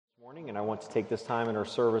Morning, and I want to take this time in our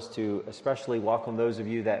service to especially welcome those of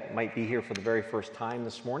you that might be here for the very first time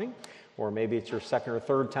this morning, or maybe it's your second or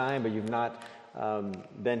third time, but you've not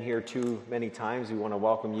been here too many times. We want to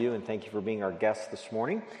welcome you and thank you for being our guests this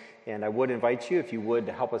morning. And I would invite you, if you would,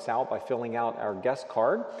 to help us out by filling out our guest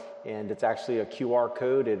card. And it's actually a QR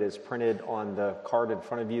code. It is printed on the card in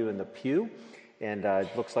front of you in the pew. And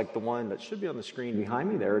it looks like the one that should be on the screen behind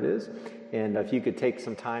me. There it is. And if you could take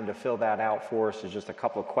some time to fill that out for us, there's just a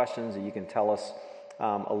couple of questions that you can tell us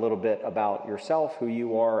a little bit about yourself, who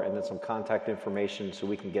you are, and then some contact information so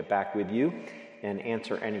we can get back with you and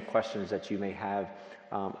answer any questions that you may have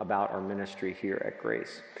about our ministry here at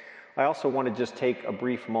Grace. I also want to just take a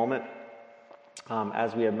brief moment.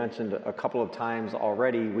 As we have mentioned a couple of times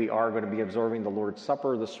already, we are going to be observing the Lord's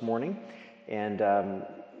Supper this morning. And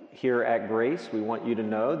here at Grace, we want you to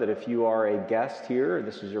know that if you are a guest here,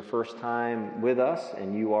 this is your first time with us,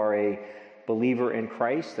 and you are a believer in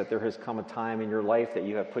Christ, that there has come a time in your life that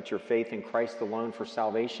you have put your faith in Christ alone for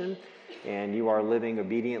salvation, and you are living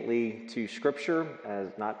obediently to Scripture, as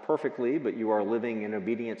not perfectly, but you are living in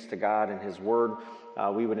obedience to God and His Word.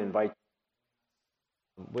 We would invite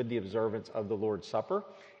you with the observance of the Lord's Supper.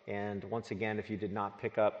 And once again, if you did not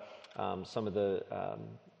pick up some of the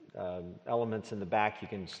elements in the back, you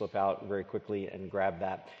can slip out very quickly and grab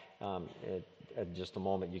that at just a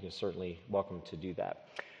moment. You can certainly welcome to do that.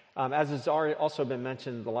 As has already also been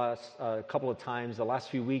mentioned the last couple of times, the last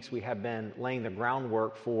few weeks we have been laying the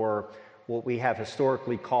groundwork for what we have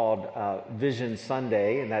historically called Vision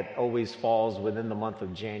Sunday, and that always falls within the month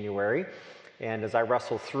of January. And as I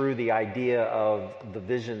wrestle through the idea of the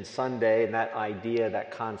Vision Sunday and that idea,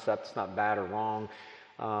 that concept, it's not bad or wrong.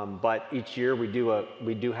 But each year we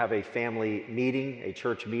do have a family meeting, a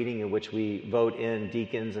church meeting in which we vote in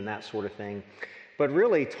deacons and that sort of thing. But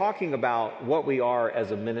really talking about what we are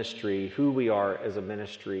as a ministry, who we are as a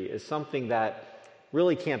ministry, is something that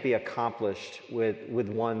really can't be accomplished with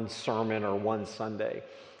one sermon or one Sunday.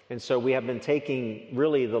 And so we have been taking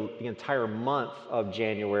really the entire month of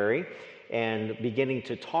January and beginning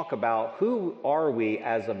to talk about who are we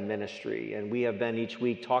as a ministry. And we have been each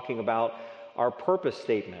week talking about our purpose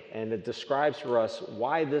statement, and it describes for us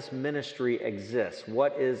why this ministry exists.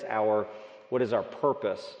 What is our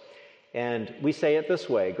purpose? And we say it this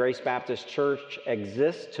way: Grace Baptist Church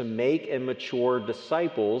exists to make and mature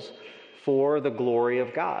disciples for the glory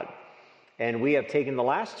of God. And we have taken the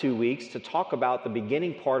last 2 weeks to talk about the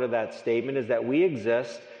beginning part of that statement, is that we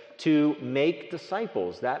exist to make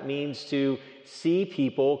disciples. That means to see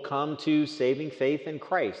people come to saving faith in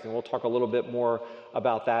Christ. And we'll talk a little bit more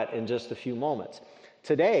about that in just a few moments.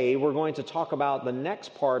 Today, we're going to talk about the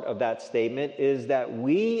next part of that statement, is that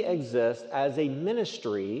we exist as a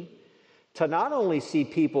ministry to not only see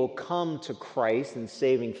people come to Christ and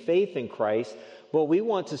saving faith in Christ, but we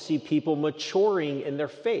want to see people maturing in their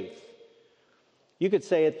faith. You could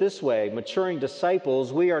say it this way: maturing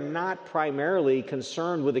disciples, we are not primarily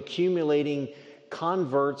concerned with accumulating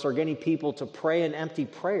converts or getting people to pray an empty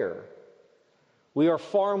prayer. We are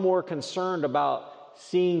far more concerned about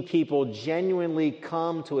seeing people genuinely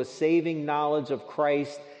come to a saving knowledge of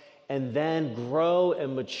Christ and then grow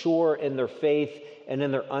and mature in their faith and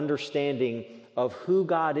in their understanding of who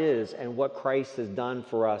God is and what Christ has done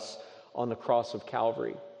for us on the cross of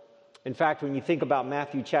Calvary. In fact, when you think about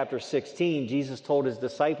Matthew chapter 16, Jesus told his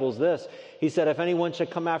disciples this. He said, "If anyone should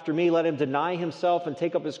come after me, let him deny himself and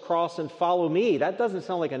take up his cross and follow me." That doesn't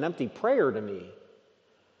sound like an empty prayer to me.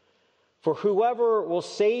 "For whoever will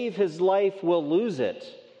save his life will lose it,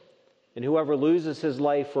 and whoever loses his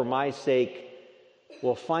life for my sake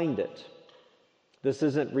will find it." This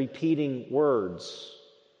isn't repeating words.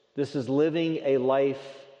 This is living a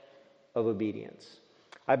life of obedience.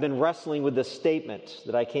 I've been wrestling with this statement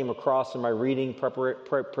that I came across in my reading,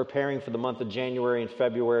 preparing for the month of January and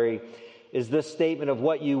February, is this statement of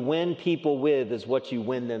what you win people with is what you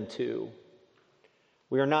win them to.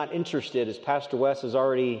 We are not interested, as Pastor Wes has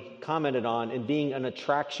already commented on, in being an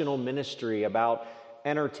attractional ministry about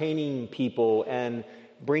entertaining people and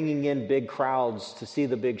bringing in big crowds to see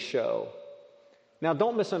the big show. Now,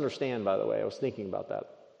 don't misunderstand, by the way. I was thinking about that.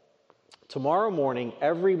 Tomorrow morning,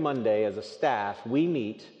 every Monday, as a staff, we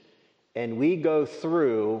meet and we go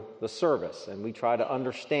through the service and we try to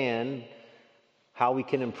understand how we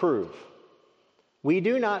can improve. We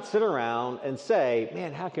do not sit around and say,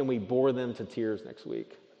 "Man, how can we bore them to tears next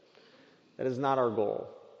week?" That is not our goal.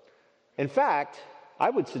 In fact,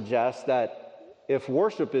 I would suggest that if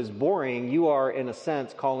worship is boring, you are, in a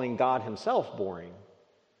sense, calling God himself boring.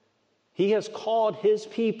 He has called his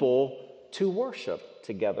people to worship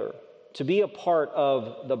together, to be a part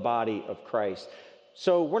of the body of Christ,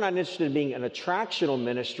 So we're not interested in being an attractional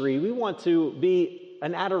ministry. We want to be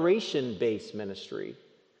an adoration-based ministry.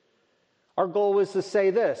 Our goal is to say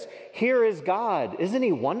this: here is God. Isn't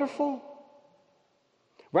he wonderful?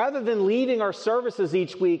 Rather than leaving our services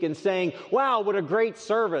each week and saying, wow, what a great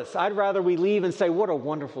service, I'd rather we leave and say, what a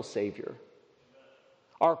wonderful Savior.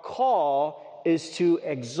 Our call is to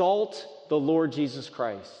exalt the Lord Jesus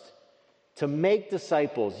Christ, to make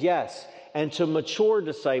disciples, yes, and to mature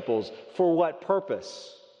disciples. For what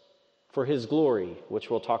purpose? For his glory, which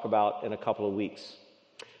we'll talk about in a couple of weeks.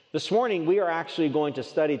 This morning, we are actually going to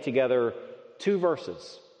study together 2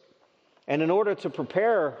 verses. And in order to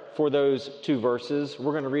prepare for those 2 verses,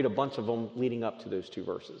 we're going to read a bunch of them leading up to those 2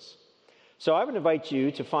 verses. So I would invite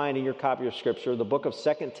you to find in your copy of Scripture the book of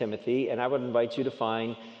 2 Timothy, and I would invite you to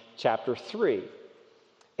find chapter 3.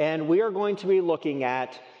 And we are going to be looking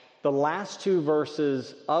at the last 2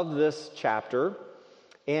 verses of this chapter.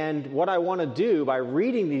 And what I want to do by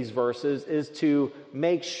reading these verses is to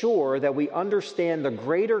make sure that we understand the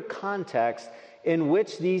greater context in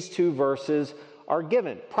which these 2 verses are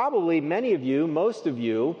given. Probably many of you, most of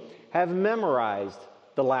you, have memorized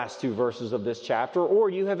the last 2 verses of this chapter, or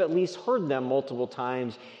you have at least heard them multiple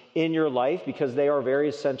times in your life, because they are very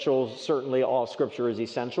essential. Certainly all Scripture is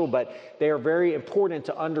essential, but they are very important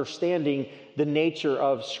to understanding the nature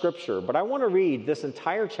of Scripture. But I want to read this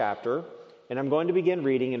entire chapter, and I'm going to begin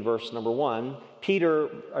reading in verse number 1.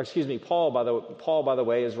 Paul, by the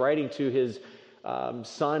way, is writing to his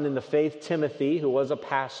son in the faith, Timothy, who was a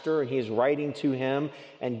pastor, and he's writing to him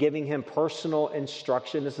and giving him personal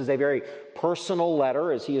instruction. This is a very personal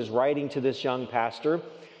letter as he is writing to this young pastor.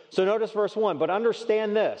 So notice verse 1, but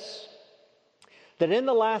understand this, that in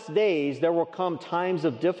the last days there will come times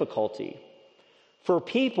of difficulty. For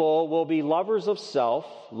people will be lovers of self,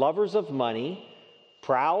 lovers of money,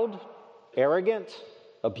 proud, arrogant,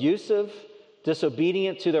 abusive,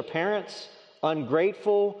 disobedient to their parents,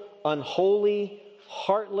 ungrateful, unholy,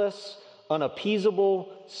 heartless,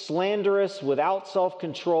 unappeasable, slanderous, without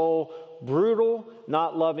self-control, brutal,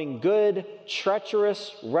 not loving good,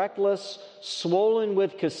 treacherous, reckless, swollen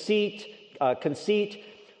with conceit,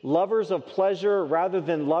 lovers of pleasure rather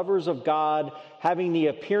than lovers of God, having the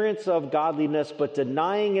appearance of godliness but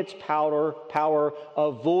denying its power.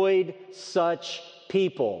 Avoid such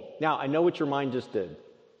people. Now, I know what your mind just did.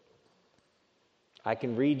 I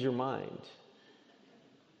can read your mind.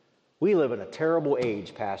 We live in a terrible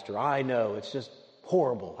age, Pastor. I know, it's just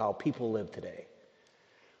horrible how people live today.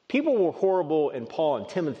 People were horrible in Paul and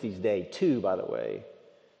Timothy's day too, by the way.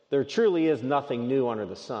 There truly is nothing new under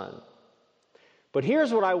the sun. But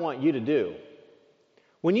here's what I want you to do.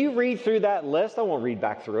 When you read through that list, I won't read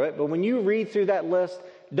back through it, but when you read through that list,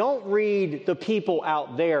 don't read the people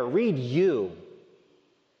out there, read you.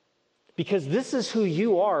 Because this is who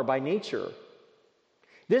you are by nature.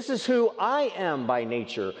 This is who I am by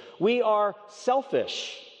nature. We are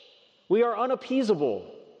selfish. We are unappeasable.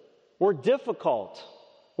 We're difficult.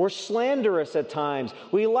 We're slanderous at times.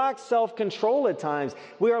 We lack self-control at times.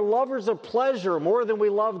 We are lovers of pleasure more than we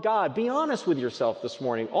love God. Be honest with yourself this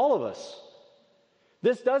morning, all of us.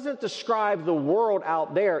 This doesn't describe the world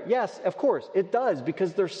out there. Yes, of course, it does,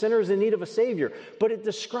 because they're sinners in need of a Savior. But it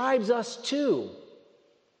describes us too.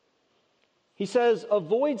 He says,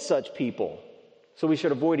 avoid such people. So we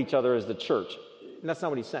should avoid each other as the church. And that's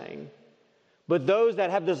not what he's saying. But those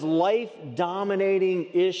that have this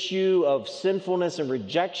life-dominating issue of sinfulness and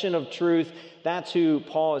rejection of truth, that's who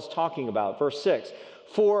Paul is talking about. Verse 6,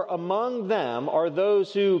 for among them are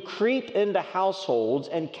those who creep into households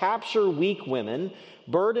and capture weak women,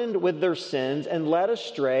 burdened with their sins and led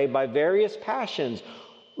astray by various passions.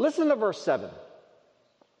 Listen to verse 7.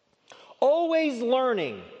 Always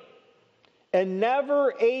learning and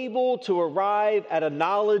never able to arrive at a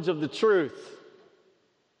knowledge of the truth.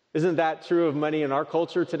 Isn't that true of many in our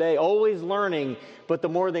culture today? Always learning, but the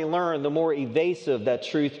more they learn, the more evasive that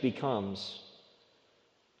truth becomes.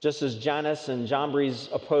 Just as Jannes and Jambres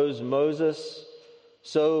opposed Moses,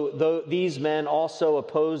 so these men also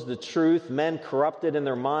opposed the truth, men corrupted in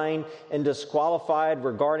their mind and disqualified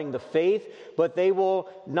regarding the faith, but they will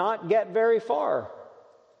not get very far.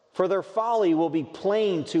 For their folly will be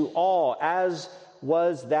plain to all, as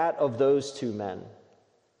was that of those 2 men.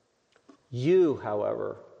 You,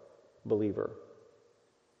 however, believer,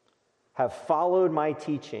 have followed my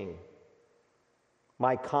teaching,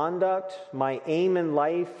 my conduct, my aim in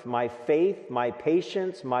life, my faith, my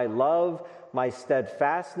patience, my love, my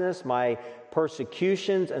steadfastness, my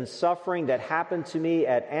persecutions and suffering that happened to me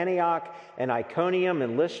at Antioch and Iconium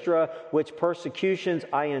and Lystra, which persecutions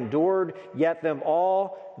I endured, yet from them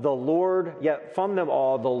all the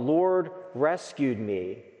Lord rescued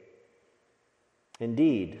me.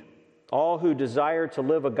 Indeed, all who desire to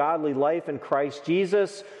live a godly life in Christ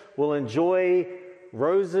Jesus will enjoy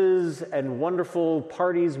roses and wonderful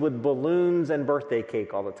parties with balloons and birthday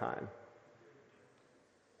cake all the time.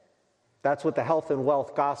 That's what the health and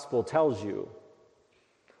wealth gospel tells you.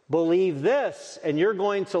 Believe this, and you're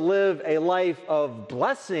going to live a life of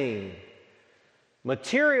blessing,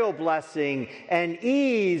 material blessing, and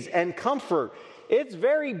ease and comfort. It's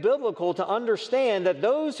very biblical to understand that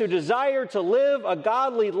those who desire to live a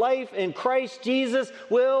godly life in Christ Jesus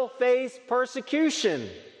will face persecution.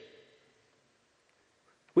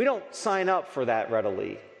 We don't sign up for that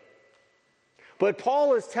readily. But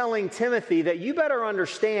Paul is telling Timothy that you better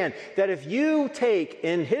understand that if you take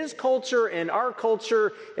in his culture and our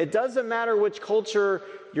culture, it doesn't matter which culture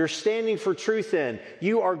you're standing for truth in,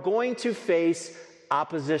 you are going to face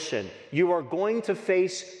opposition. You are going to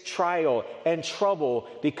face trial and trouble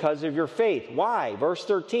because of your faith. Why? Verse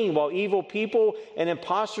 13, while evil people and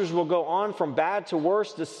impostors will go on from bad to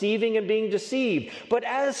worse, deceiving and being deceived. But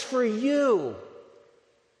as for you,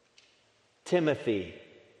 Timothy,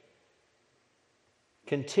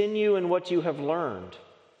 continue in what you have learned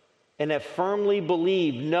and have firmly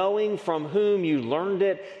believed, knowing from whom you learned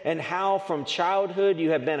it and how from childhood you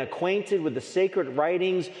have been acquainted with the sacred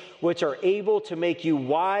writings, which are able to make you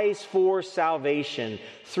wise for salvation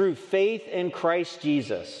through faith in Christ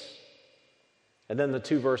Jesus. And then the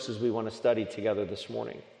two verses we want to study together this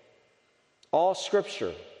morning. All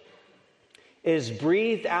Scripture is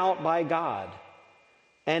breathed out by God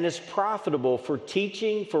and is profitable for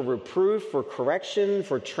teaching, for reproof, for correction,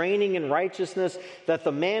 for training in righteousness, that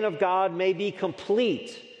the man of God may be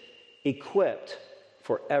complete, equipped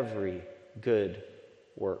for every good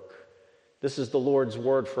work. This is the Lord's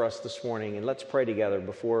word for us this morning, and let's pray together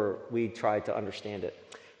before we try to understand it.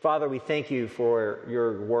 Father, we thank you for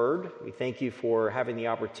your word. We thank you for having the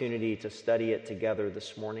opportunity to study it together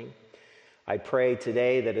this morning. I pray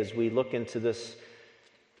today that as we look into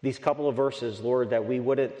these couple of verses, Lord, that we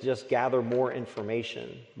wouldn't just gather more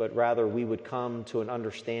information, but rather we would come to an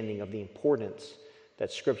understanding of the importance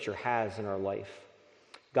that Scripture has in our life.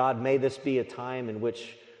 God, may this be a time in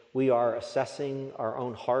which we are assessing our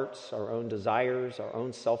own hearts, our own desires, our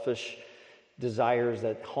own selfish desires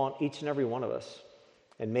that haunt each and every one of us.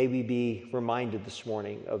 And may we be reminded this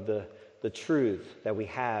morning of the truth that we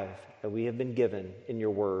have been given in your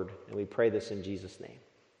word. And we pray this in Jesus' name.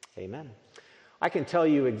 Amen. I can tell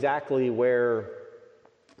you exactly where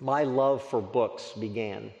my love for books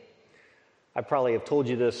began. I probably have told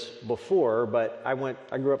you this before, but I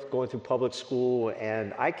grew up going through public school,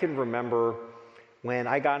 and I can remember when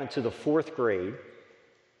I got into the 4th grade,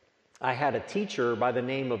 I had a teacher by the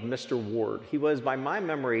name of Mr. Ward. He was, by my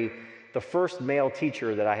memory, the first male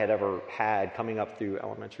teacher that I had ever had coming up through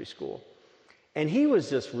elementary school. And he was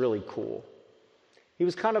just really cool. He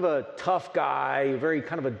was kind of a tough guy, very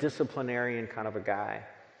kind of a disciplinarian kind of a guy.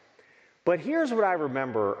 But here's what I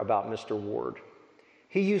remember about Mr. Ward.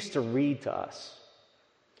 He used to read to us.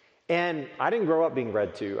 And I didn't grow up being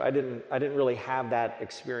read to. I didn't really have that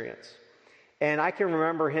experience. And I can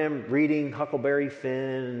remember him reading Huckleberry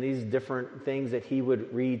Finn and these different things that he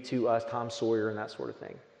would read to us, Tom Sawyer and that sort of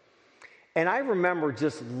thing. And I remember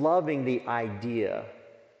just loving the idea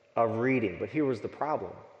of reading. But here was the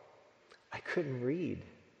problem. I couldn't read.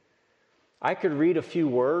 I could read a few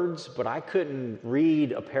words, but I couldn't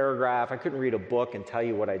read a paragraph. I couldn't read a book and tell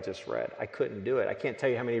you what I just read. I couldn't do it. I can't tell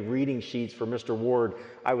you how many reading sheets for Mr. Ward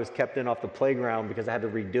I was kept in off the playground because I had to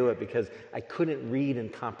redo it because I couldn't read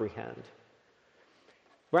and comprehend.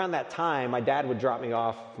 Around that time, my dad would drop me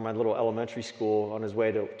off from my little elementary school on his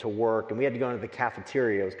way to work, and we had to go into the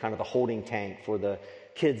cafeteria. It was kind of the holding tank for the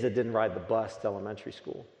kids that didn't ride the bus to elementary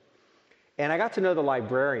school. And I got to know the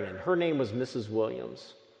librarian. Her name was Mrs.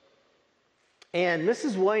 Williams. And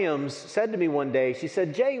Mrs. Williams said to me one day, she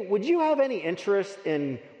said, "Jay, would you have any interest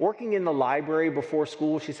in working in the library before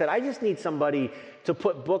school?" She said, "I just need somebody to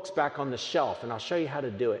put books back on the shelf, and I'll show you how to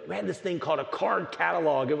do it." We had this thing called a card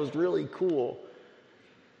catalog. It was really cool.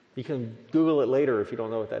 You can Google it later if you don't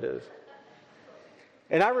know what that is.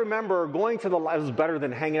 And I remember going to it was better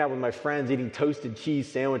than hanging out with my friends eating toasted cheese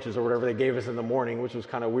sandwiches or whatever they gave us in the morning, which was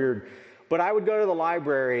kind of weird. But I would go to the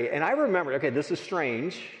library, and I remember, okay, this is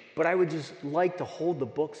strange, but I would just like to hold the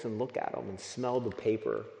books and look at them and smell the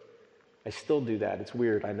paper. I still do that. It's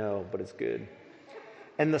weird, I know, but it's good.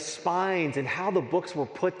 And the spines and how the books were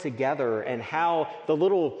put together and how the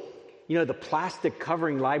little, the plastic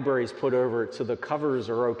covering libraries put over it so the covers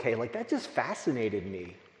are okay. Like, that just fascinated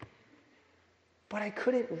me. But I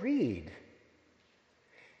couldn't read.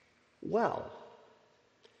 Well,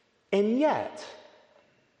 and yet,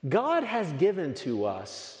 God has given to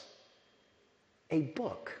us a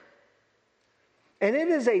book. And it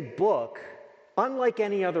is a book unlike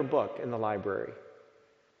any other book in the library.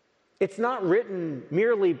 It's not written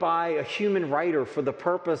merely by a human writer for the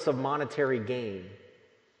purpose of monetary gain.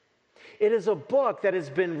 It is a book that has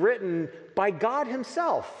been written by God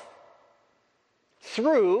Himself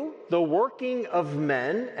through the working of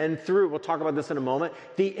men and through, we'll talk about this in a moment,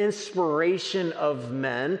 the inspiration of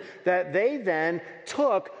men, that they then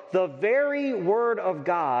took the very Word of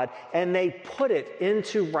God and they put it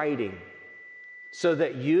into writing so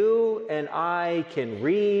that you and I can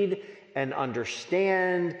read and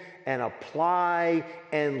understand and apply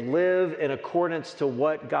and live in accordance to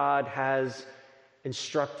what God has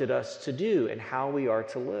instructed us to do and how we are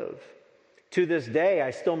to live. To this day,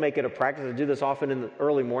 I still make it a practice. I do this often in the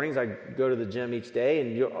early mornings. I go to the gym each day,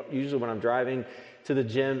 and usually when I'm driving to the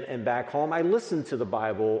gym and back home, I listen to the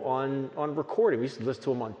Bible on recording. We used to listen to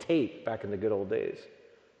them on tape back in the good old days.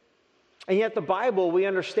 And yet the Bible, we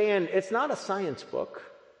understand, it's not a science book.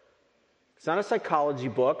 It's not a psychology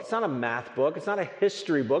book. It's not a math book. It's not a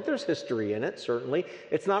history book. There's history in it, certainly.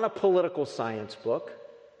 It's not a political science book.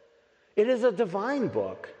 It is a divine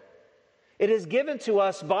book. It is given to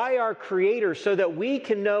us by our Creator so that we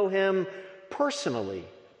can know Him personally.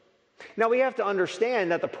 Now, we have to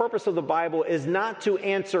understand that the purpose of the Bible is not to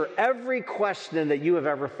answer every question that you have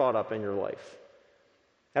ever thought up in your life.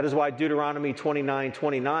 That is why Deuteronomy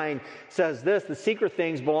 29:29 says this: the secret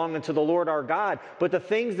things belong unto the Lord our God, but the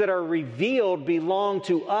things that are revealed belong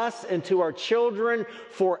to us and to our children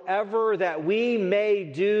forever, that we may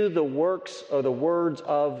do the works or the words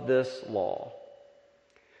of this law.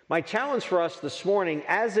 My challenge for us this morning,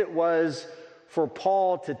 as it was for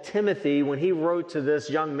Paul to Timothy when he wrote to this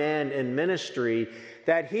young man in ministry,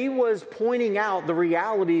 that he was pointing out the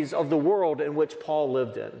realities of the world in which Paul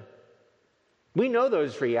lived in. We know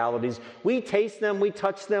those realities. We taste them, we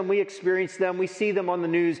touch them, we experience them, we see them on the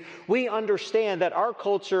news. We understand that our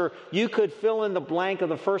culture, you could fill in the blank of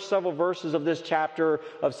the first several verses of this chapter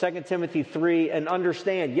of 2 Timothy 3 and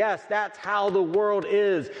understand, yes, that's how the world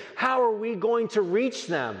is. How are we going to reach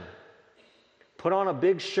them? Put on a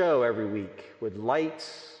big show every week with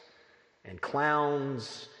lights and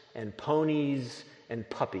clowns and ponies and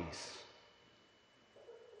puppies.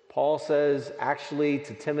 Paul says, actually,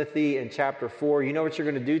 to Timothy in chapter 4, you know what you're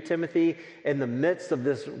going to do, Timothy? In the midst of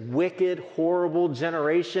this wicked, horrible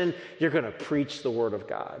generation, you're going to preach the Word of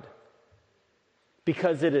God.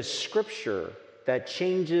 Because it is Scripture that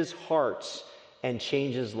changes hearts and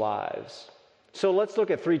changes lives. So let's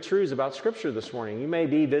look at 3 truths about Scripture this morning. You may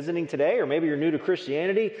be visiting today, or maybe you're new to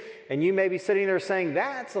Christianity, and you may be sitting there saying,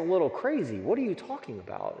 that's a little crazy. What are you talking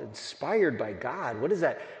about? Inspired by God. What does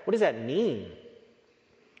that mean?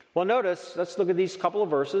 Well, notice, let's look at these couple of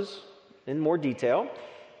verses in more detail.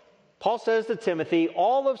 Paul says to Timothy,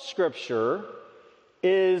 all of Scripture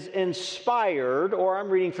is inspired, or I'm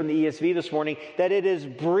reading from the ESV this morning, that it is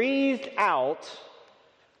breathed out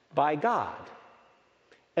by God.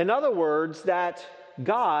 In other words, that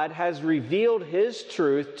God has revealed His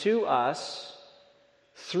truth to us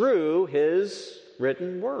through His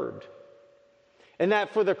written Word. And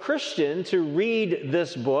that for the Christian to read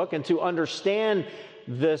this book and to understand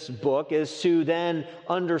this book is to then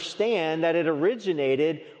understand that it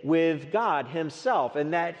originated with God Himself,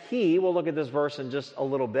 and that He, we'll look at this verse in just a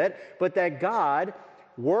little bit, but that God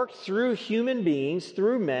worked through human beings,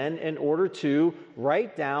 through men, in order to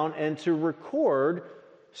write down and to record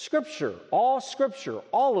Scripture. Scripture,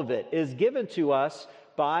 all of it is given to us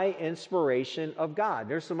by inspiration of God.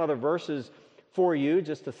 There's some other verses for you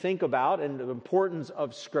just to think about and the importance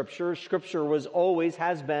of Scripture. Scripture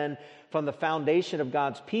has been from the foundation of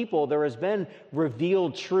God's people. There has been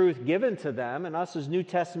revealed truth given to them, and us as New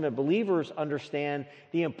Testament believers understand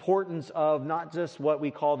the importance of not just what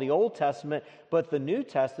we call the Old Testament, but the New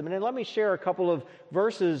Testament. And let me share a couple of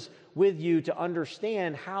verses with you to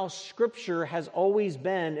understand how Scripture has always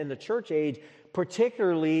been in the church age,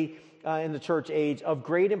 particularly in the church age, of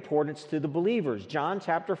great importance to the believers. John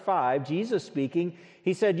chapter 5, Jesus speaking,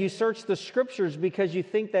 He said, you search the Scriptures because you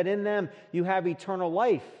think that in them you have eternal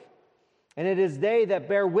life. And it is they that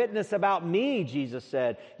bear witness about me, Jesus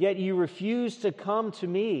said, yet you refuse to come to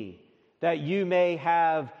me that you may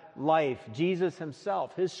have life. Jesus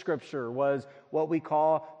Himself, His Scripture was what we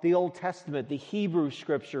call the Old Testament, the Hebrew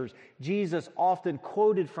Scriptures. Jesus often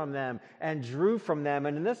quoted from them and drew from them.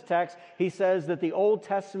 And in this text, He says that the Old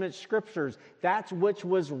Testament Scriptures, that's which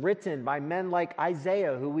was written by men like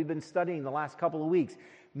Isaiah, who we've been studying the last couple of weeks.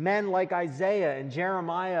 Men like Isaiah and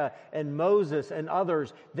Jeremiah and Moses and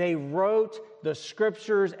others, they wrote the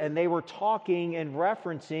Scriptures and they were talking and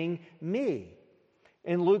referencing me.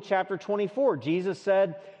 In Luke chapter 24, Jesus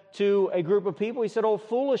said to a group of people, he said, "O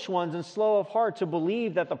foolish ones and slow of heart to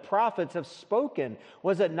believe that the prophets have spoken.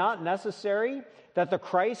 Was it not necessary that the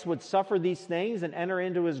Christ would suffer these things and enter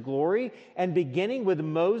into his glory? And beginning with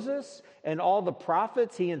Moses and all the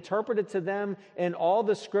prophets, he interpreted to them in all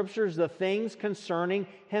the scriptures the things concerning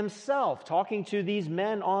himself." Talking to these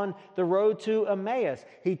men on the road to Emmaus.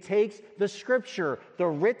 He takes the scripture, the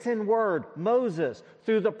written word, Moses,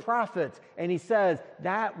 through the prophets, and he says,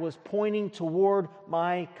 that was pointing toward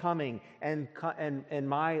my coming and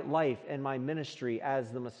my life and my ministry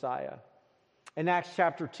as the Messiah. In Acts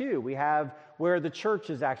chapter 2, we have where the church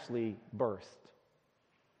is actually birthed.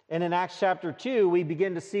 And in Acts chapter 2, we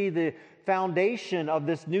begin to see the foundation of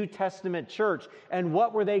this New Testament church. And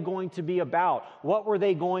what were they going to be about? What were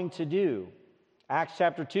they going to do? Acts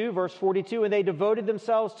chapter 2, verse 42, "And they devoted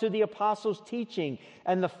themselves to the apostles' teaching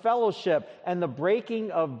and the fellowship and the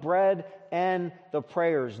breaking of bread and the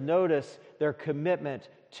prayers." Notice their commitment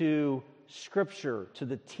to Scripture, to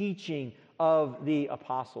the teaching of the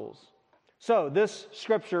apostles. So this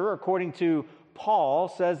Scripture, according to Paul,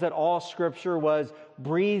 says that all Scripture was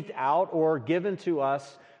breathed out or given to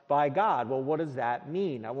us by God. Well, what does that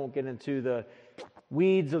mean? I won't get into the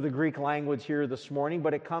weeds of the Greek language here this morning,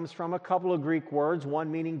 but it comes from a couple of Greek words,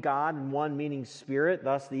 one meaning God and one meaning Spirit.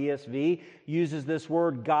 Thus, the ESV uses this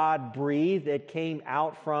word God-breathed. It came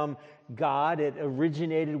out from God. It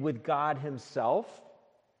originated with God himself.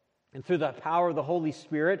 And through the power of the Holy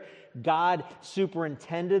Spirit, God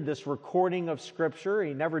superintended this recording of Scripture.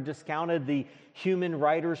 He never discounted the human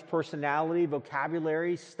writer's personality,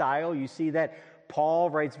 vocabulary, style. You see that Paul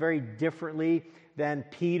writes very differently than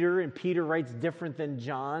Peter, and Peter writes different than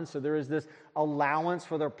John. So there is this allowance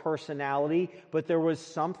for their personality, but there was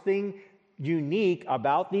something unique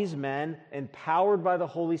about these men, empowered by the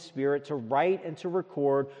Holy Spirit to write and to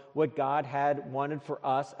record what God had wanted for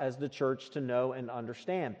us as the church to know and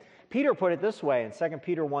understand. Peter put it this way in 2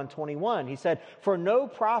 Peter 1:21. He said, "For no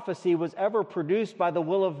prophecy was ever produced by the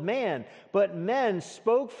will of man, but men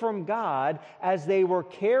spoke from God as they were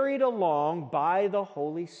carried along by the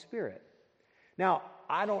Holy Spirit." Now,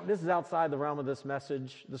 this is outside the realm of this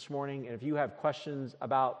message this morning, and if you have questions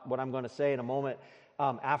about what I'm going to say in a moment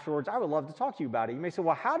afterwards, I would love to talk to you about it. You may say,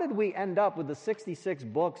 well, how did we end up with the 66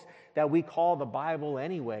 books that we call the Bible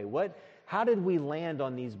anyway? How did we land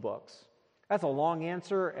on these books? That's a long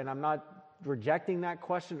answer, and I'm not rejecting that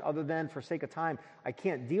question other than for sake of time, I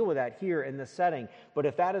can't deal with that here in this setting. But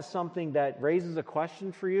if that is something that raises a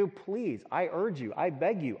question for you, please, I urge you, I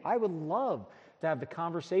beg you, I would love to have the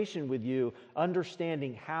conversation with you,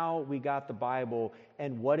 understanding how we got the Bible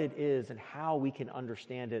and what it is and how we can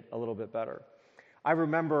understand it a little bit better. I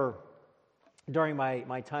remember during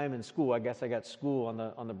my time in school, I guess I got school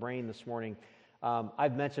on the brain this morning.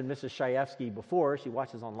 I've mentioned Mrs. Shayevsky before. She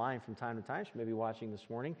watches online from time to time. She may be watching this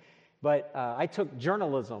morning. But I took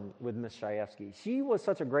journalism with Ms. Shayevsky. She was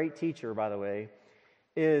such a great teacher, by the way.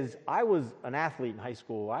 I was an athlete in high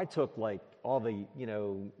school. I took all the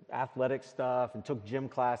athletic stuff and took gym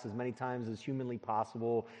class as many times as humanly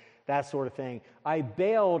possible, that sort of thing. I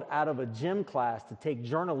bailed out of a gym class to take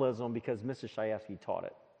journalism because Mrs. Shayevsky taught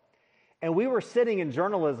it. And we were sitting in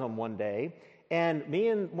journalism one day, and me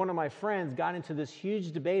and one of my friends got into this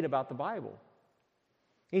huge debate about the Bible.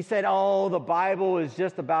 He said, the Bible is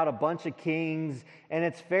just about a bunch of kings, and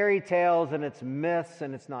it's fairy tales, and it's myths,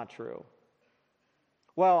 and it's not true.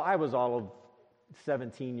 Well, I was all of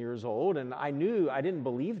 17 years old, and I knew I didn't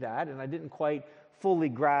believe that, and I didn't quite fully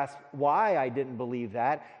grasp why I didn't believe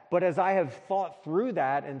that. But as I have thought through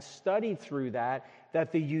that and studied through that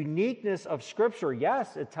the uniqueness of Scripture,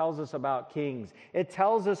 yes, it tells us about kings. It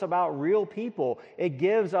tells us about real people. It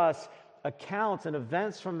gives us accounts and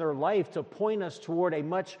events from their life to point us toward a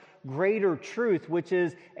much greater truth, which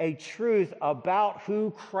is a truth about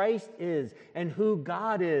who Christ is and who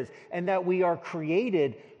God is, and that we are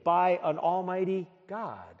created by an almighty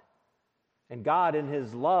God. And God, in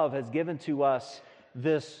his love, has given to us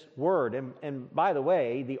this word. And by the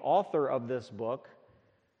way, the author of this book,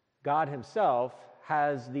 God himself,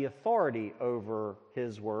 has the authority over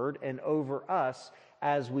his word and over us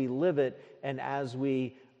as we live it and as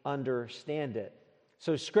we understand it.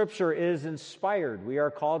 So Scripture is inspired. We are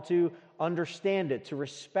called to understand it, to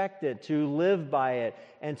respect it, to live by it,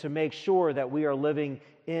 and to make sure that we are living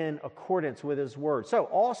in accordance with his word. So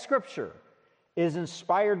all Scripture is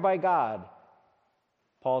inspired by God.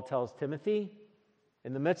 Paul tells Timothy,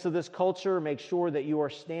 in the midst of this culture, make sure that you are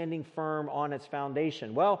standing firm on its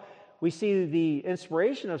foundation. Well, we see the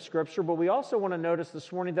inspiration of Scripture, but we also want to notice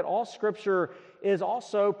this morning that all Scripture is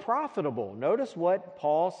also profitable. Notice what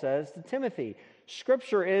Paul says to Timothy.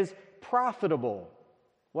 Scripture is profitable.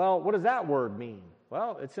 Well, what does that word mean?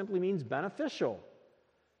 Well, it simply means beneficial.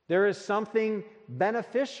 There is something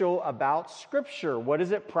beneficial about Scripture. What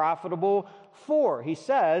is it profitable for? He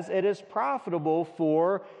says it is profitable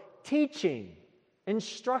for teaching,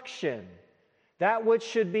 instruction, that which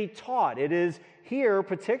should be taught. It is here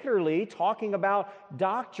particularly talking about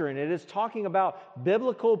doctrine. It is talking about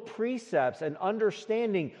biblical precepts and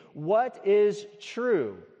understanding what is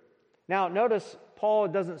true. Now, notice Paul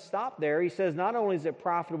doesn't stop there. He says not only is it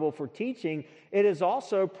profitable for teaching, it is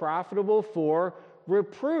also profitable for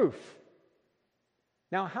reproof.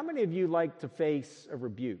 Now, how many of you like to face a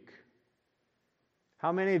rebuke?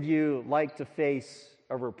 How many of you like to face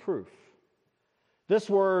a reproof? This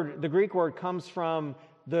word, the Greek word, comes from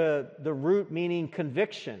the root meaning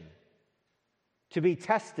conviction, to be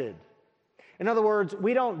tested. In other words,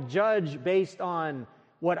 we don't judge based on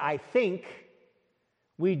what I think.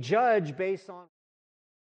 We judge based on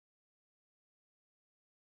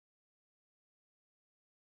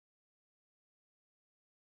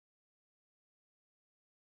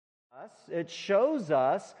us. It shows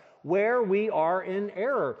us where we are in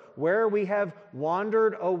error, where we have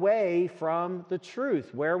wandered away from the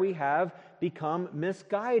truth, where we have become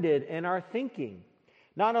misguided in our thinking.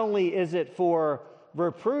 Not only is it for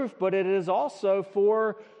reproof, but it is also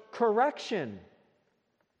for correction.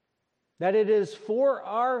 That it is for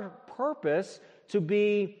our purpose to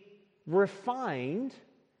be refined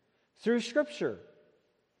through Scripture.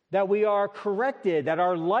 That we are corrected, that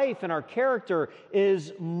our life and our character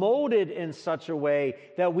is molded in such a way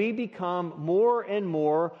that we become more and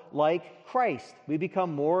more like Christ. We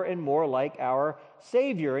become more and more like our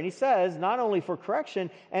Savior. And he says, not only for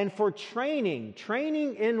correction and for training.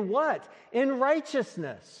 Training in what? In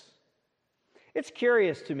righteousness. It's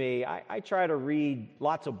curious to me. I try to read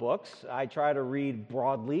lots of books. I try to read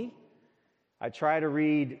broadly. I try to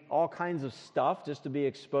read all kinds of stuff just to be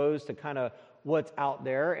exposed to kind of what's out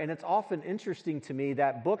there. And it's often interesting to me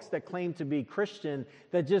that books that claim to be Christian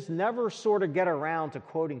that just never sort of get around to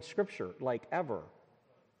quoting Scripture, like ever.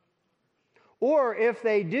 Or if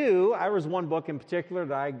they do, there was one book in particular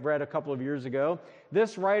that I read a couple of years ago.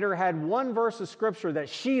 This writer had one verse of Scripture that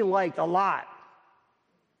she liked a lot.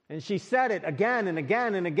 And she said it again and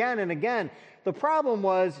again and again and again. The problem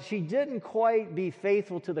was she didn't quite be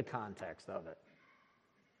faithful to the context of it.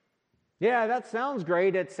 Yeah, that sounds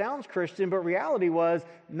great. It sounds Christian, but reality was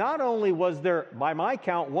not only was there, by my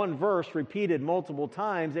count, one verse repeated multiple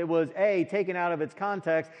times, it was A, taken out of its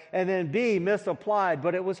context, and then B, misapplied,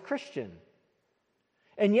 but it was Christian.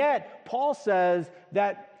 And yet, Paul says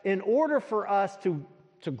that in order for us to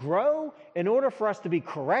grow, in order for us to be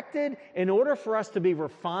corrected, in order for us to be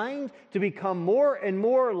refined, to become more and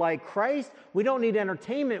more like Christ, we don't need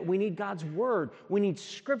entertainment. We need God's Word. We need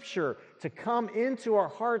Scripture to come into our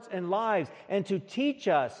hearts and lives and to teach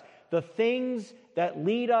us the things that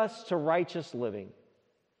lead us to righteous living.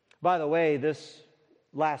 By the way, this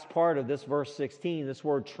last part of this verse 16, this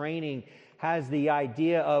word training, has the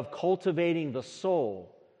idea of cultivating the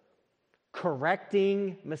soul,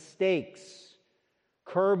 correcting mistakes,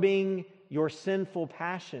 curbing your sinful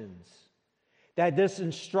passions. That this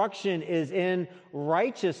instruction is in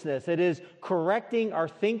righteousness. It is correcting our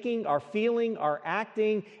thinking, our feeling, our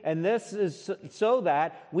acting, and this is so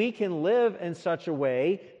that we can live in such a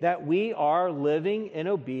way that we are living in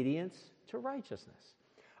obedience to righteousness.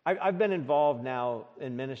 I've been involved now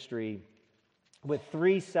in ministry with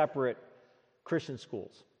 3 separate Christian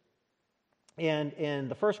schools. And in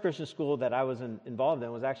the first Christian school that I was involved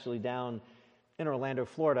in was actually down in Orlando,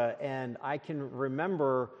 Florida, and I can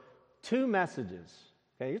remember 2 messages.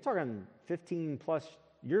 Okay, you're talking 15 plus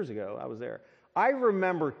years ago, I was there. I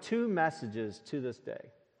remember 2 messages to this day.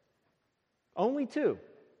 Only 2.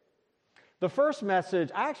 The first message,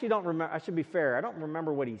 I actually don't remember, I should be fair, I don't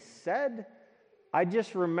remember what he said. I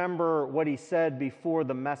just remember what he said before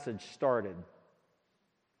the message started.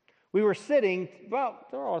 We were sitting, well,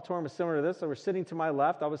 the auditorium is similar to this. So we're sitting to my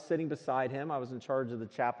left. I was sitting beside him. I was in charge of the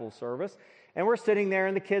chapel service. And we're sitting there,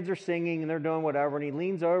 and the kids are singing, and they're doing whatever. And he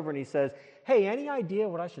leans over, and he says, "Hey, any idea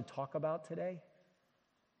what I should talk about today?"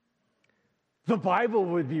 The Bible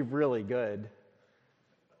would be really good.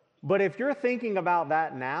 But if you're thinking about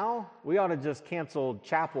that now, we ought to just cancel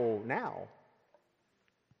chapel now.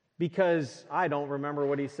 Because I don't remember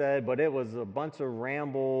what he said, but it was a bunch of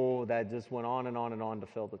ramble that just went on and on and on to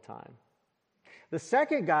fill the time. The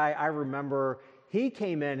second guy I remember, he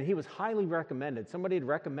came in and he was highly recommended. Somebody had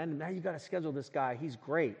recommended, "Now you got to schedule this guy. He's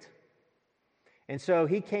great." And so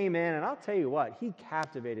he came in, and I'll tell you what, he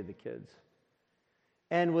captivated the kids.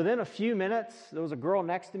 And within a few minutes, there was a girl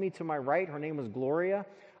next to me to my right. Her name was Gloria.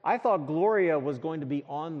 I thought Gloria was going to be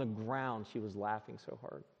on the ground. She was laughing so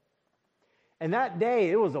hard. And that day,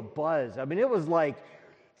 it was a buzz. I mean, it was like,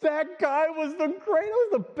 that guy was it was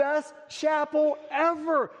the best chapel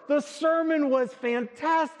ever. The sermon was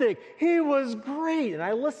fantastic. He was great. And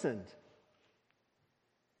I listened.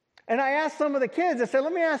 And I asked some of the kids, I said,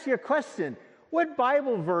 let me ask you a question. What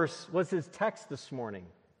Bible verse was his text this morning?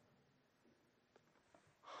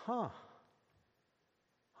 I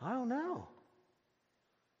don't know.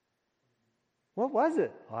 What was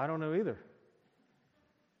it? I don't know either.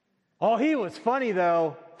 Oh, he was funny,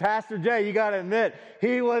 though. Pastor Jay, you got to admit,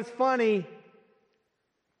 he was funny.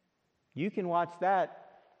 You can watch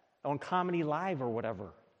that on Comedy Live or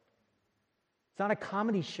whatever. It's not a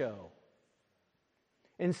comedy show.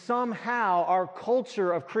 And somehow our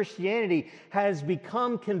culture of Christianity has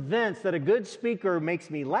become convinced that a good speaker makes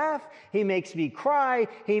me laugh, he makes me cry,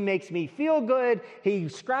 he makes me feel good, he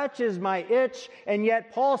scratches my itch, and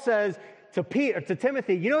yet Paul says to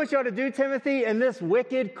Timothy, you know what you ought to do, Timothy, in this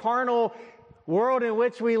wicked, carnal world in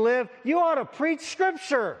which we live? You ought to preach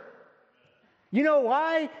Scripture. You know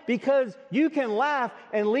why? Because you can laugh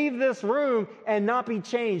and leave this room and not be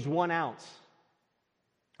changed 1 ounce.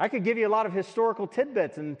 I could give you a lot of historical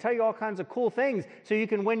tidbits and tell you all kinds of cool things so you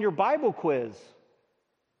can win your Bible quiz.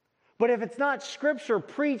 But if it's not Scripture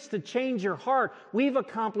preached to change your heart, we've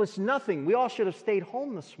accomplished nothing. We all should have stayed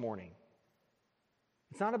home this morning.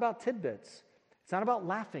 It's not about tidbits. It's not about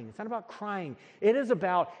laughing. It's not about crying. It is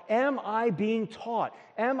about, am I being taught?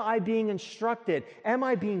 Am I being instructed? Am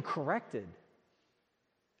I being corrected?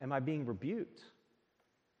 Am I being rebuked?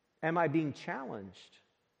 Am I being challenged?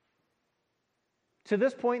 To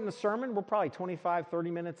this point in the sermon, we're probably 25,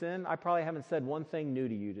 30 minutes in. I probably haven't said one thing new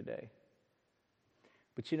to you today.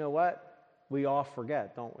 But you know what? We all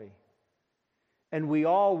forget, don't we? And we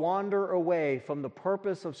all wander away from the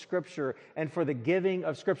purpose of Scripture and for the giving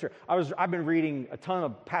of Scripture. I've been reading a ton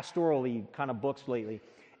of pastorally kind of books lately.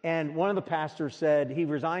 And one of the pastors said he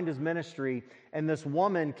resigned his ministry, and this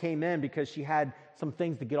woman came in because she had some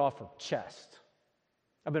things to get off her chest.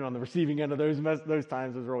 I've been on the receiving end of those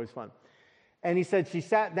times. Those are always fun. And he said she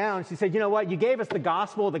sat down. She said, you know what? You gave us the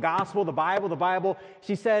gospel, the Bible.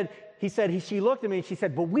 She looked at me and she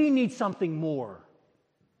said, but we need something more.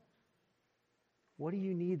 What do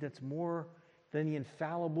you need that's more than the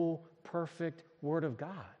infallible, perfect Word of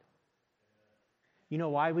God? You know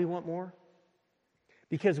why we want more?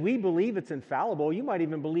 Because we believe it's infallible. You might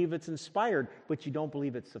even believe it's inspired, but you don't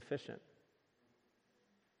believe it's sufficient.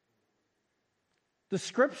 The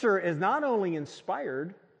Scripture is not only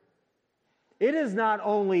inspired, it is not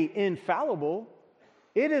only infallible,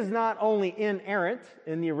 it is not only inerrant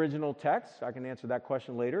in the original text. I can answer that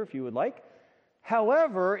question later if you would like.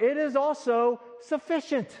 However, it is also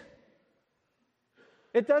sufficient.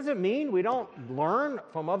 It doesn't mean we don't learn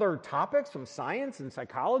from other topics, from science and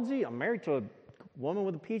psychology. I'm married to a woman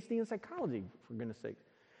with a PhD in psychology, for goodness sake.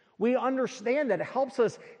 We understand that it helps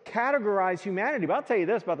us categorize humanity. But I'll tell you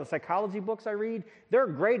this about the psychology books I read. They're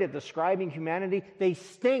great at describing humanity. They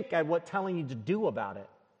stink at telling you to do about it.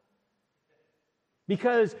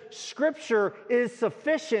 Because Scripture is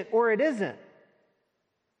sufficient or it isn't.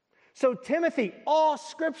 So Timothy, all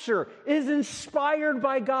Scripture is inspired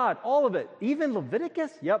by God. All of it. Even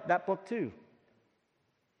Leviticus? Yep, that book too.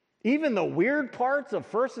 Even the weird parts of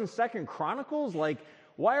 1st and 2nd Chronicles, like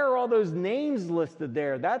why are all those names listed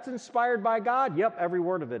there? That's inspired by God? Yep, every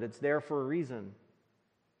word of it. It's there for a reason.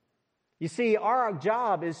 You see, our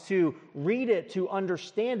job is to read it, to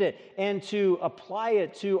understand it, and to apply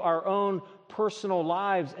it to our own personal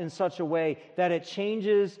lives in such a way that it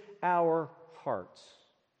changes our hearts.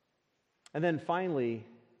 And then finally,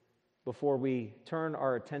 before we turn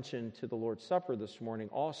our attention to the Lord's Supper this morning,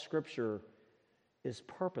 all Scripture is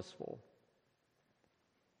purposeful.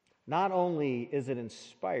 Not only is it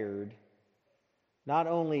inspired, not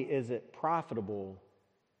only is it profitable,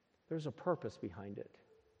 there's a purpose behind it.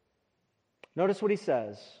 Notice what he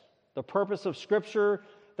says. The purpose of Scripture,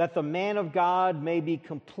 that the man of God may be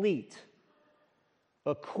complete,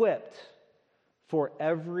 equipped for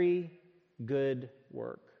every good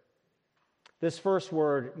work. This first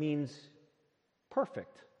word means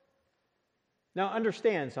perfect. Now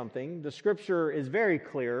understand something. The Scripture is very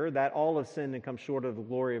clear that all have sinned and come short of the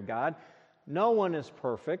glory of God. No one is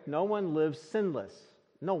perfect. No one lives sinless.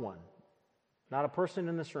 No one. Not a person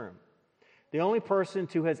in this room. The only person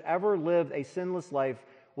who has ever lived a sinless life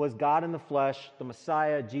was God in the flesh, the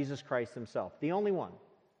Messiah, Jesus Christ himself. The only one.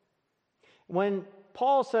 When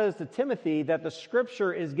Paul says to Timothy that the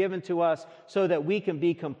Scripture is given to us so that we can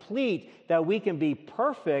be complete, that we can be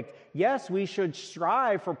perfect, yes, we should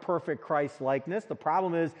strive for perfect Christ-likeness. The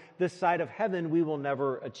problem is, this side of heaven, we will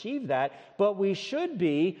never achieve that. But we should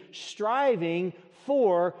be striving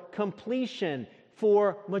for completion,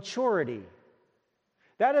 for maturity.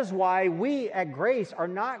 That is why we at Grace are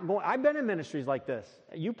not going... I've been in ministries like this.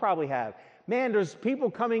 You probably have. Man, there's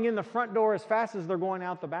people coming in the front door as fast as they're going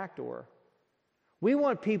out the back door. We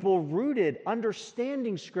want people rooted,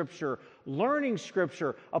 understanding Scripture, learning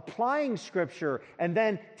Scripture, applying Scripture, and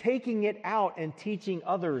then taking it out and teaching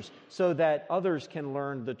others so that others can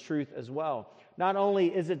learn the truth as well. Not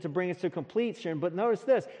only is it to bring us to completion, but notice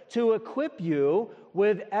this, to equip you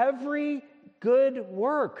with every good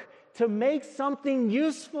work, to make something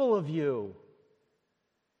useful of you.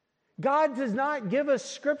 God does not give us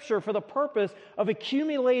Scripture for the purpose of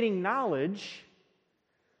accumulating knowledge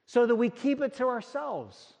so that we keep it to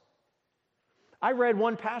ourselves. I read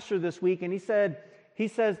one pastor this week, and he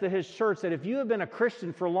says to his church that if you have been a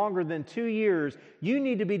Christian for longer than 2 years, you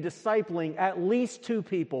need to be discipling at least 2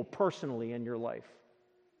 people personally in your life.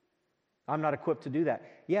 I'm not equipped to do that.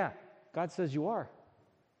 Yeah, God says you are.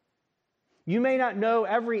 You may not know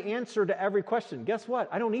every answer to every question. Guess what?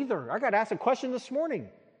 I don't either. I got asked a question this morning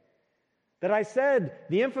that I said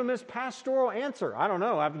the infamous pastoral answer. I don't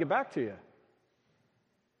know. I have to get back to you.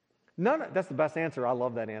 That's the best answer. I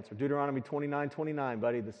love that answer. Deuteronomy 29:29,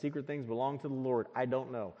 buddy. The secret things belong to the Lord. I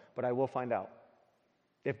don't know, but I will find out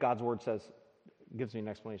if God's word gives me an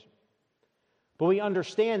explanation. But we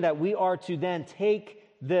understand that we are to then take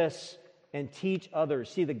this and teach others.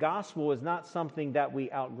 See, the gospel is not something that we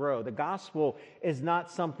outgrow. The gospel is not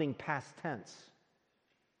something past tense.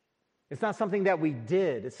 It's not something that we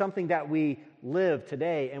did. It's something that we live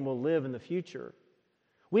today and will live in the future.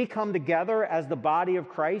 We come together as the body of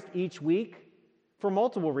Christ each week for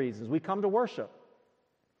multiple reasons. We come to worship.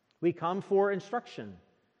 We come for instruction.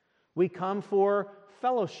 We come for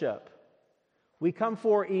fellowship. We come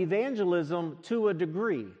for evangelism to a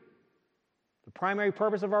degree. The primary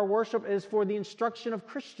purpose of our worship is for the instruction of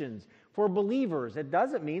Christians, for believers. It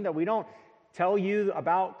doesn't mean that we don't tell you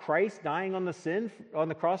about Christ dying on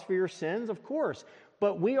the cross for your sins, of course.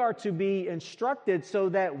 But we are to be instructed so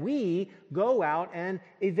that we go out and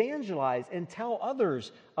evangelize and tell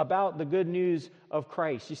others about the good news of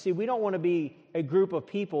Christ. You see, we don't want to be a group of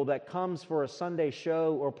people that comes for a Sunday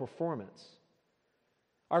show or performance.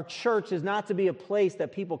 Our church is not to be a place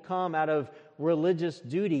that people come out of religious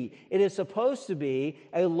duty. It is supposed to be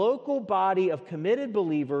a local body of committed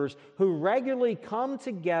believers who regularly come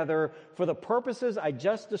together for the purposes I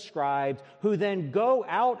just described, who then go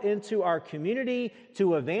out into our community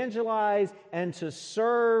to evangelize and to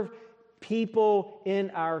serve people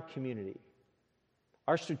in our community.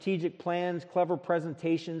 Our strategic plans, clever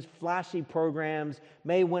presentations, flashy programs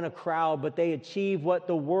may win a crowd, but they achieve what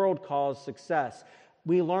the world calls success.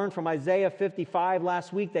 We learned from Isaiah 55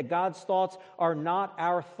 last week that God's thoughts are not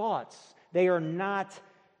our thoughts. They are not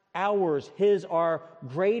ours. His are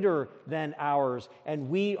greater than ours. And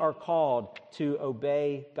we are called to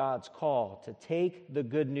obey God's call, to take the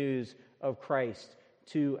good news of Christ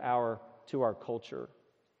to our culture.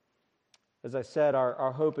 As I said,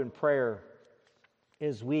 our hope and prayer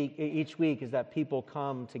each week is that people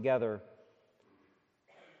come together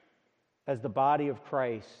as the body of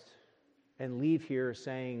Christ and leave here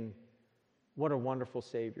saying, what a wonderful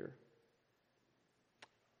Savior.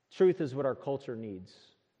 Truth is what our culture needs.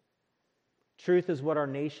 Truth is what our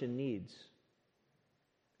nation needs.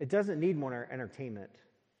 It doesn't need more entertainment.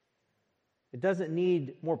 It doesn't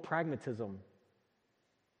need more pragmatism.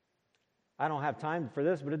 I don't have time for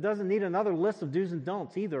this, but it doesn't need another list of do's and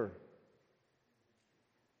don'ts either.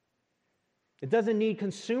 It doesn't need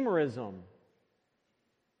consumerism.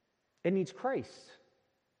 It needs Christ.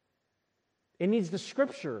 It needs the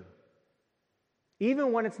Scripture,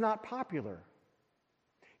 even when it's not popular.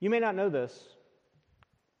 You may not know this.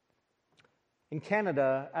 In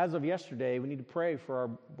Canada, as of yesterday, we need to pray for our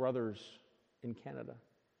brothers in Canada.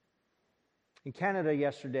 In Canada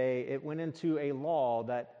yesterday, it went into a law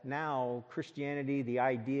that now Christianity, the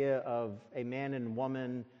idea of a man and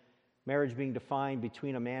woman, marriage being defined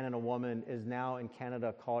between a man and a woman, is now in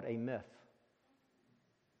Canada called a myth.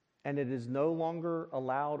 And it is no longer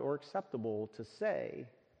allowed or acceptable to say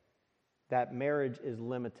that marriage is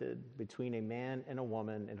limited between a man and a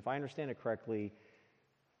woman. And if I understand it correctly,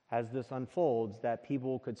 as this unfolds, that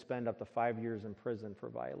people could spend up to 5 years in prison for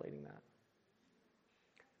violating that.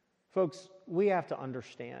 Folks, we have to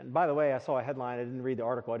understand. By the way, I saw a headline. I didn't read the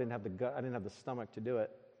article. I didn't have the stomach to do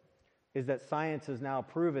it. Is that science has now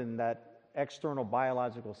proven that external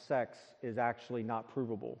biological sex is actually not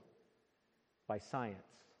provable by science,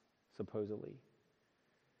 supposedly.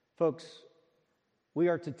 Folks, we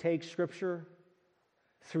are to take Scripture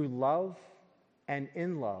through love and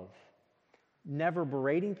in love, never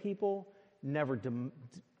berating people, never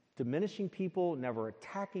diminishing people, never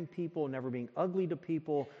attacking people, never being ugly to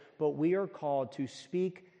people, but we are called to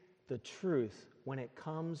speak the truth when it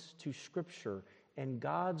comes to Scripture. And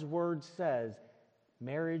God's Word says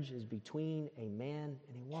marriage is between a man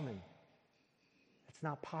and a woman. It's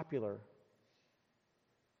not popular.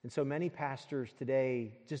 And so many pastors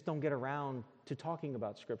today just don't get around to talking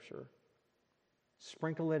about Scripture.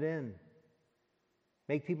 Sprinkle it in.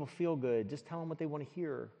 Make people feel good. Just tell them what they want to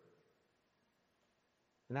hear.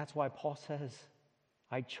 And that's why Paul says,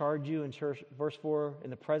 I charge you in verse 4, in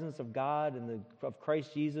the presence of God and of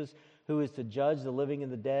Christ Jesus, who is to judge the living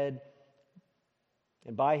and the dead,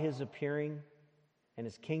 and by his appearing and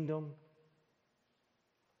his kingdom,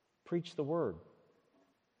 preach the word.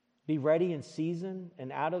 Be ready in season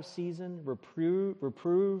and out of season,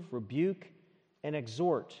 reprove, rebuke, and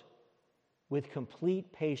exhort with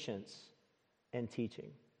complete patience and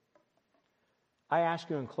teaching. I ask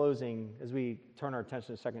you in closing, as we turn our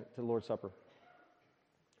attention a second to the Lord's Supper,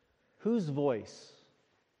 whose voice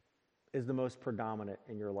is the most predominant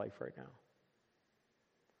in your life right now?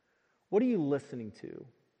 What are you listening to?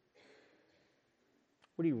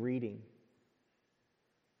 What are you reading?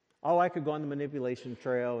 Oh, I could go on the manipulation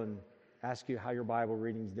trail and ask you how your Bible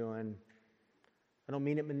reading's doing. I don't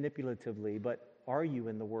mean it manipulatively, but are you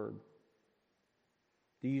in the Word?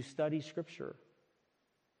 Do you study Scripture?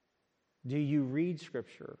 Do you read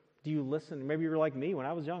Scripture? Do you listen? Maybe you're like me. When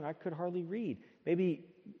I was young, I could hardly read. Maybe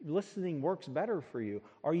listening works better for you.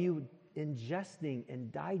 Are you ingesting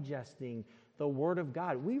and digesting the Word of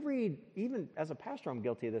God? We read, even as a pastor, I'm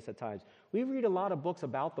guilty of this at times. We read a lot of books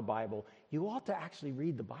about the Bible. You ought to actually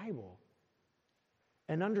read the Bible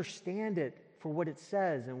and understand it for what it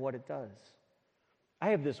says and what it does. I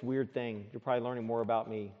have this weird thing. You're probably learning more about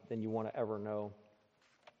me than you want to ever know.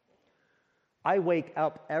 I wake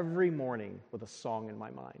up every morning with a song in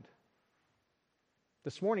my mind.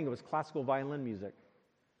 This morning it was classical violin music.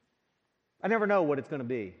 I never know what it's going to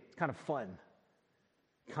be. It's kind of fun.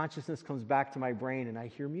 Consciousness comes back to my brain and I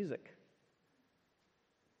hear music.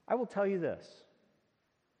 I will tell you this.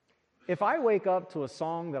 If I wake up to a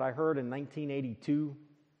song that I heard in 1982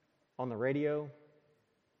 on the radio,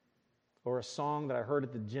 or a song that I heard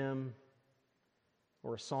at the gym,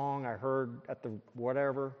 or a song I heard at the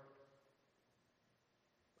whatever,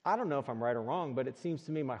 I don't know if I'm right or wrong, but it seems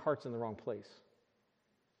to me my heart's in the wrong place.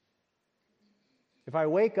 If I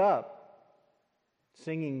wake up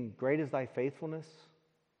singing Great is Thy Faithfulness,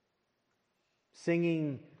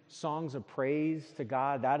 singing songs of praise to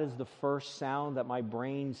God, that is the first sound that my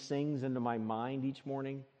brain sings into my mind each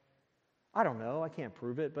morning. I don't know, I can't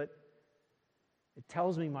prove it, but it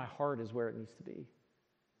tells me my heart is where it needs to be.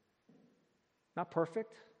 Not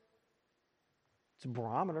perfect. It's a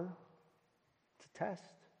barometer. It's a test.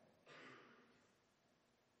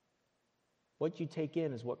 What you take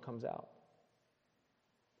in is what comes out.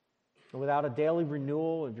 And without a daily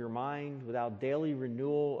renewal of your mind, without daily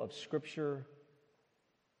renewal of Scripture,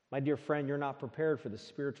 my dear friend, you're not prepared for the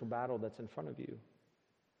spiritual battle that's in front of you.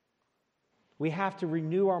 We have to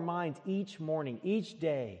renew our minds each morning, each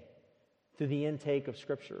day, through the intake of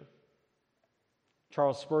Scripture.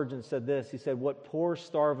 Charles Spurgeon said this. He said, "What poor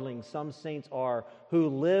starvelings some saints are who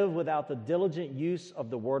live without the diligent use of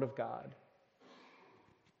the Word of God."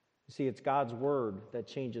 You see, it's God's Word that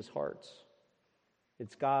changes hearts.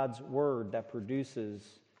 It's God's Word that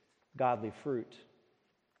produces godly fruit.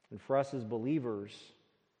 And for us as believers,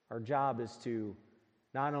 our job is to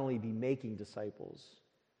not only be making disciples,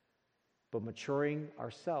 but maturing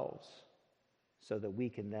ourselves so that we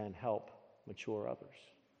can then help mature others.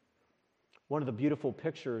 One of the beautiful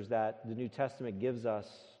pictures that the New Testament gives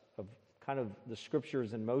us of kind of the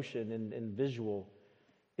Scriptures in motion and visual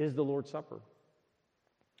is the Lord's Supper.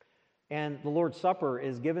 And the Lord's Supper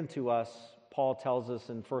is given to us, Paul tells us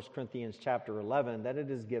in 1 Corinthians chapter 11, that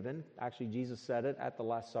it is given. Actually, Jesus said it at the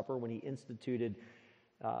Last Supper when he instituted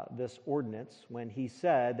this ordinance, when he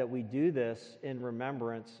said that we do this in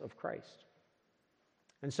remembrance of Christ.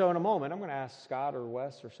 And so in a moment, I'm going to ask Scott or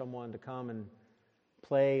Wes or someone to come and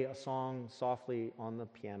play a song softly on the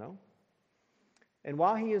piano. And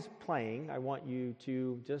while he is playing, I want you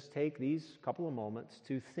to just take these couple of moments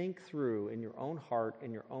to think through in your own heart,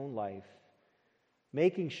 in your own life,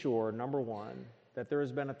 making sure, number one, that there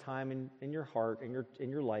has been a time in your heart, in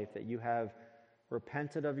your life, that you have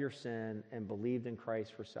repented of your sin and believed in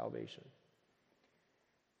Christ for salvation.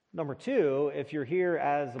 Number two, if you're here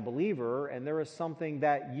as a believer and there is something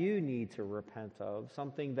that you need to repent of,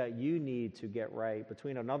 something that you need to get right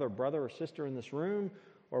between another brother or sister in this room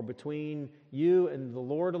or between you and the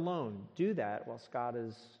Lord alone, do that while Scott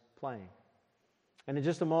is playing. And in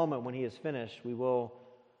just a moment when he is finished, we will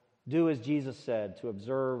do as Jesus said, to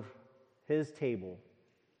observe his table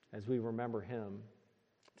as we remember him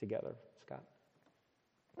together. Scott.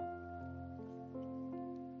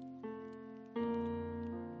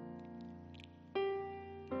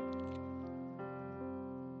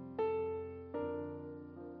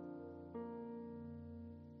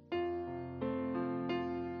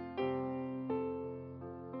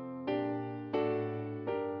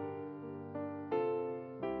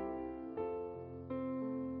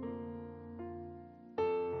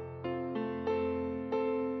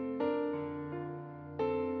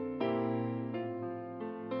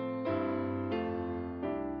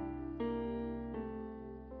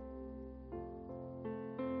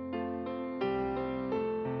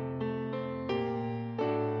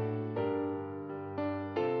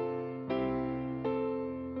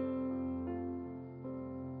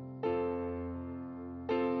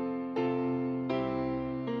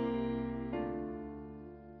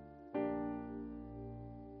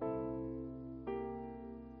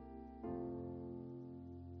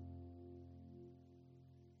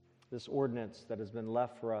 This ordinance that has been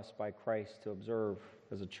left for us by Christ to observe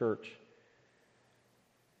as a church.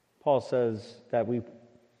 Paul says that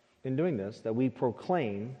in doing this, that we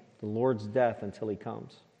proclaim the Lord's death until he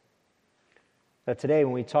comes. That today,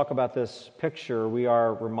 when we talk about this picture, we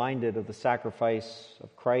are reminded of the sacrifice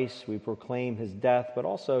of Christ. We proclaim his death, but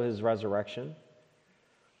also his resurrection.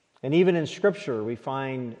 And even in Scripture, we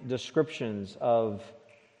find descriptions of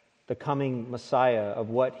the coming Messiah,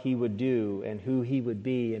 of what he would do and who he would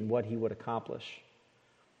be and what he would accomplish.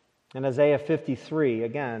 In Isaiah 53,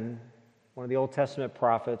 again, one of the Old Testament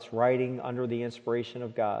prophets writing under the inspiration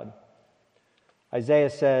of God, Isaiah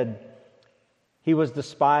said, "He was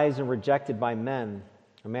despised and rejected by men,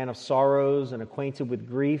 a man of sorrows and acquainted with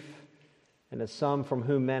grief, and as some from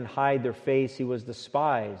whom men hide their face, he was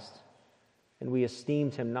despised, and we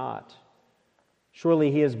esteemed him not.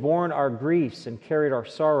 Surely he has borne our griefs and carried our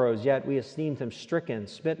sorrows, yet we esteemed him stricken,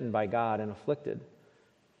 smitten by God, and afflicted.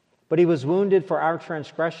 But he was wounded for our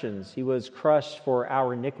transgressions, he was crushed for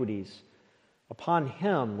our iniquities. Upon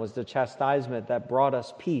him was the chastisement that brought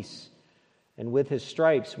us peace, and with his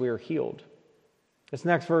stripes we are healed." This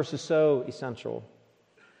next verse is so essential.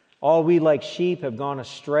 "All we like sheep have gone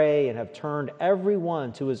astray and have turned every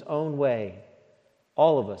one to his own way,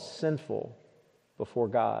 all of us sinful before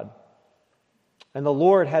God. And the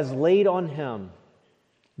Lord has laid on him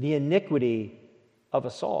the iniquity of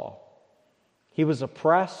us all. He was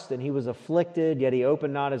oppressed and he was afflicted, yet he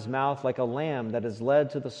opened not his mouth, like a lamb that is led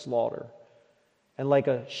to the slaughter, and like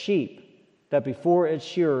a sheep that before its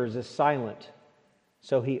shearers is silent,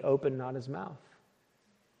 so he opened not his mouth."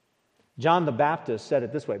 John the Baptist said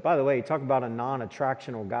it this way. By the way, talk about a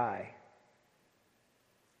non-attractional guy.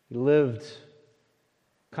 He lived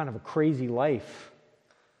kind of a crazy life.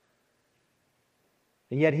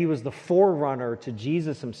 And yet he was the forerunner to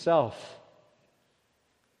Jesus himself.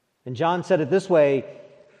 And John said it this way.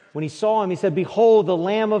 When he saw him, he said, "Behold, the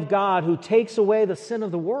Lamb of God who takes away the sin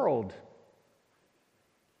of the world."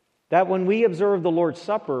 That when we observe the Lord's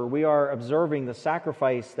Supper, we are observing the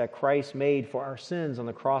sacrifice that Christ made for our sins on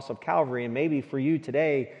the cross of Calvary. And maybe for you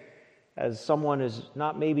today, as someone has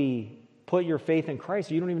not maybe put your faith in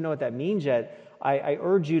Christ, you don't even know what that means yet, I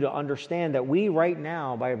urge you to understand that we right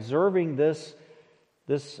now, by observing this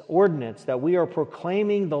ordinance, that we are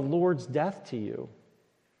proclaiming the Lord's death to you,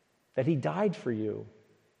 that he died for you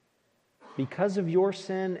because of your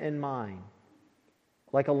sin and mine,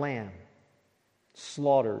 like a lamb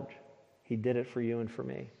slaughtered. He did it for you and for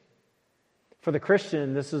me. For the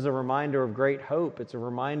Christian, this is a reminder of great hope. It's a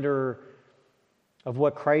reminder of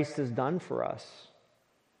what Christ has done for us.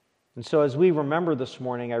 And so as we remember this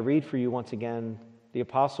morning, I read for you once again the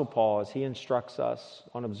Apostle Paul as he instructs us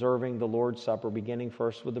on observing the Lord's Supper, beginning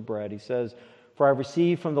first with the bread. He says, "For I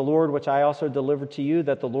received from the Lord which I also delivered to you,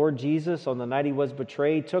 that the Lord Jesus, on the night he was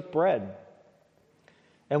betrayed, took bread.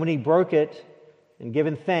 And when he broke it and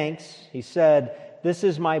given thanks, he said, 'This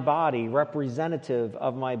is my body, representative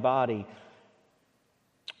of my body,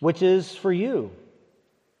 which is for you.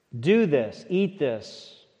 Do this, eat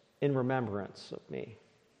this in remembrance of me.'"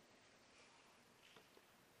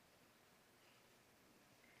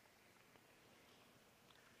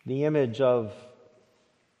 The image of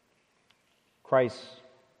Christ's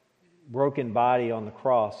broken body on the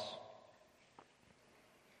cross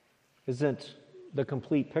isn't the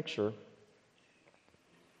complete picture.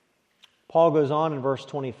 Paul goes on in verse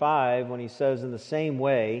 25 when he says, in the same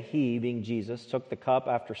way, he, being Jesus, took the cup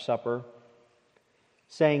after supper,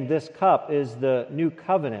 saying, this cup is the new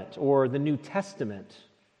covenant or the New Testament.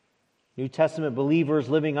 New Testament believers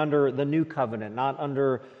living under the new covenant, not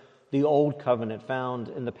under the old covenant found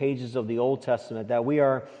in the pages of the Old Testament, that we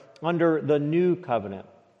are under the new covenant.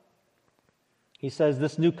 He says,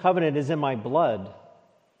 this new covenant is in my blood.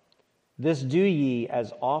 This do ye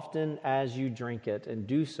as often as you drink it, and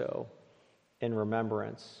do so in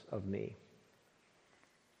remembrance of me.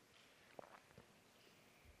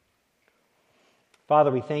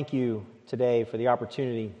 Father, we thank you today for the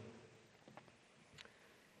opportunity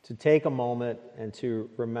to take a moment and to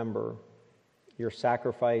remember your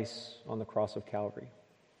sacrifice on the cross of Calvary.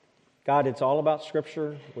 God, it's all about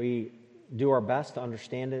Scripture. We do our best to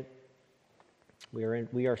understand it. We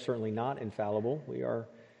are certainly not infallible. We are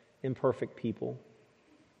imperfect people.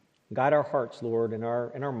 Guide our hearts, Lord, and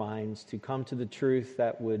our minds to come to the truth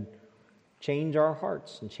that would change our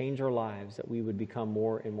hearts and change our lives, that we would become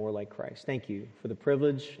more and more like Christ. Thank you for the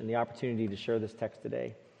privilege and the opportunity to share this text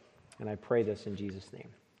today. And I pray this in Jesus' name.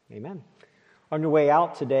 Amen. On your way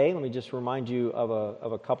out today, let me just remind you of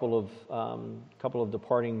a couple of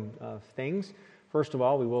departing things. First of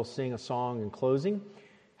all, we will sing a song in closing,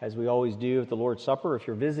 as we always do at the Lord's Supper. If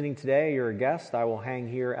you're visiting today, you're a guest, I will hang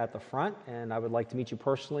here at the front, and I would like to meet you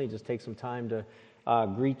personally, just take some time to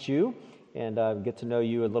greet you and get to know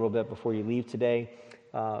you a little bit before you leave today.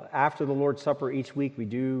 After the Lord's Supper each month, we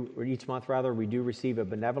do receive a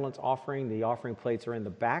benevolence offering. The offering plates are in the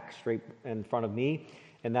back, straight in front of me,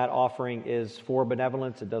 and that offering is for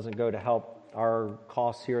benevolence. It doesn't go to help our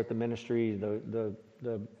costs here at the ministry, the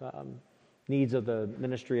needs of the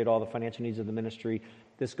ministry at all, the financial needs of the ministry.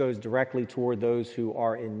 This goes directly toward those who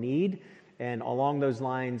are in need. And along those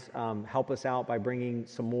lines, help us out by bringing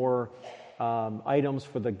some more items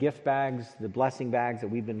for the gift bags, the blessing bags that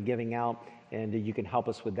we've been giving out. And you can help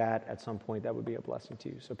us with that at some point. That would be a blessing to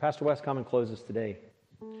you. So Pastor West, come and close us today.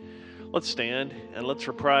 Let's stand and let's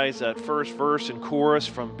reprise that first verse and chorus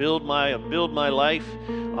from Build My Life.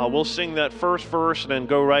 We'll sing that first verse and then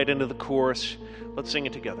go right into the chorus. Let's sing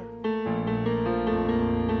it together.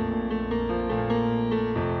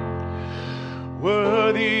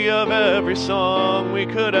 Worthy of every song we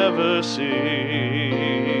could ever sing,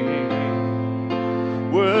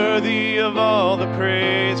 worthy of all the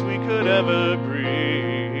praise we could ever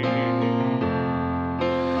bring,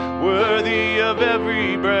 worthy of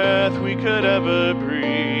every breath we could ever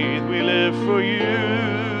breathe, we live for you.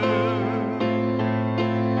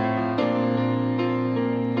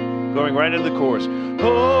 Going right into the chorus.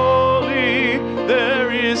 Holy,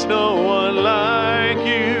 there is no one like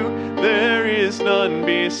you. There is none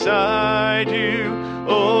beside you.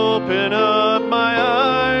 Open up my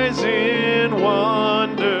eyes in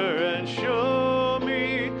wonder and show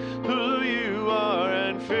me who you are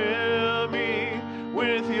and fill me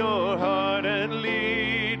with your heart and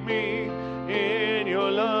lead me in your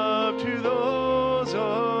love to those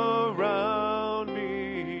around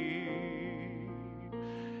me.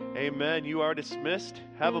 Amen. You are dismissed.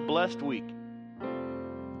 Have a blessed week.